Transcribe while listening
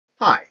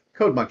Hi,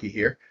 CodeMonkey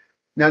here.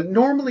 Now,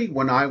 normally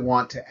when I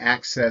want to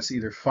access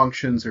either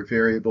functions or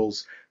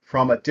variables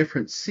from a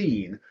different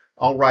scene,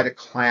 I'll write a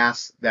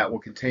class that will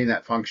contain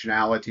that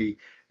functionality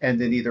and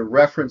then either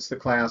reference the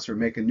class or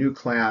make a new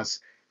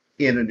class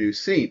in a new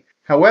scene.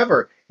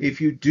 However,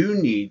 if you do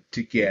need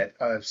to get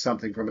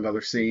something from another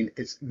scene,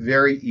 it's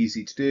very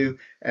easy to do,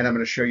 and I'm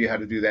going to show you how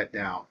to do that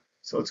now.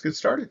 So let's get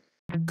started.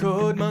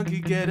 Code Monkey,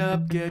 get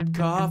up, get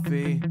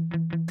coffee.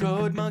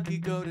 Code Monkey,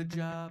 go to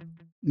job.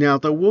 Now,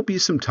 there will be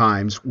some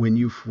times when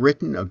you've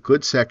written a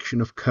good section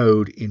of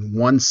code in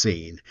one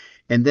scene,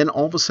 and then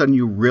all of a sudden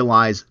you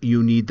realize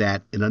you need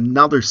that in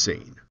another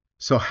scene.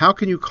 So how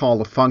can you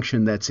call a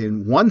function that's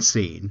in one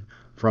scene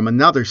from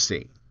another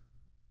scene?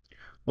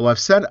 Well, I've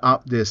set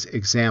up this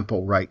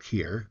example right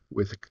here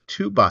with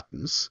two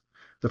buttons.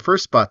 The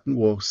first button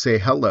will say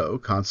hello,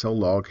 console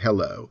log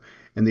hello,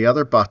 and the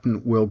other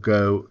button will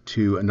go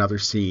to another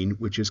scene,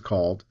 which is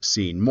called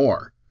scene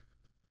more.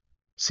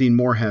 Scene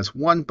more has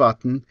one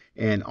button,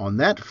 and on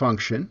that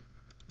function,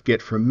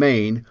 get from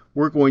main,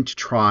 we're going to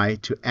try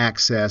to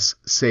access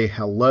say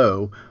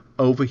hello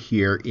over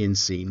here in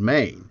scene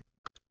main.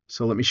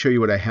 So let me show you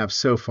what I have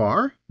so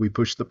far. We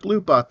push the blue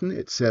button,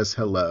 it says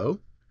hello.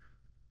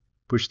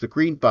 Push the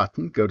green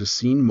button, go to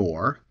scene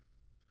more.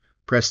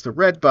 Press the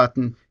red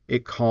button,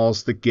 it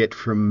calls the get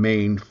from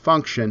main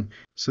function.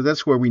 So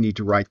that's where we need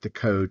to write the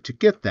code to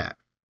get that.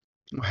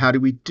 How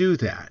do we do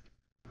that?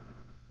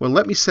 Well,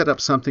 let me set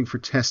up something for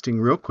testing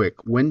real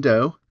quick.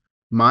 Window,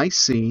 my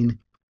scene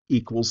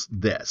equals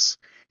this.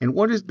 And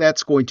what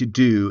that's going to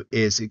do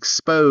is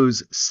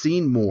expose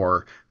scene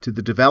more to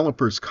the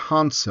developer's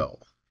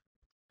console.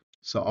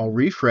 So I'll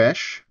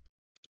refresh,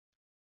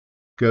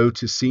 go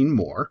to scene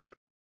more,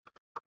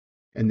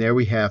 and there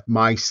we have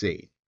my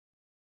scene.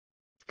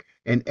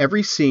 And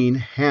every scene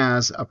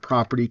has a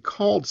property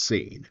called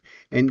scene,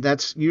 and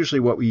that's usually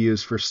what we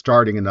use for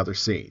starting another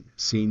scene,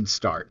 scene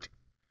start.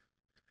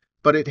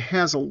 But it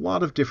has a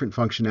lot of different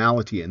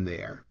functionality in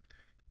there.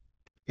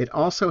 It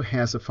also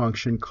has a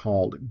function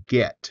called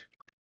get.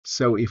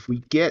 So if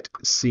we get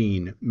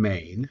scene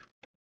main,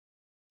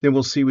 then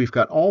we'll see we've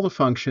got all the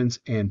functions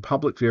and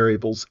public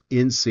variables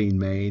in scene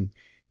main,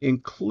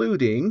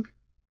 including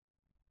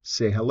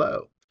say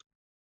hello.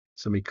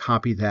 So let me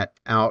copy that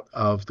out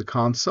of the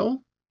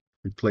console,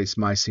 replace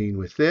my scene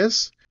with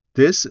this.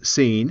 This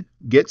scene,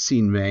 get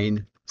scene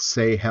main,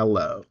 say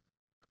hello.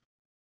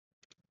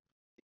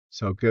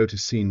 So go to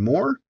scene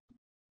more,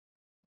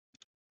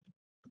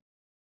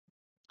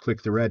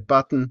 click the red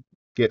button,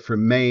 get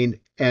from main,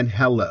 and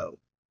hello.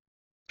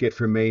 Get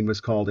from main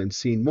was called in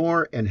scene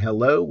more, and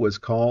hello was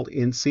called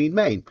in scene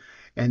main.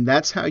 And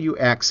that's how you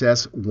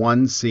access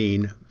one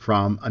scene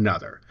from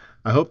another.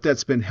 I hope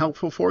that's been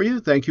helpful for you.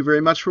 Thank you very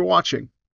much for watching.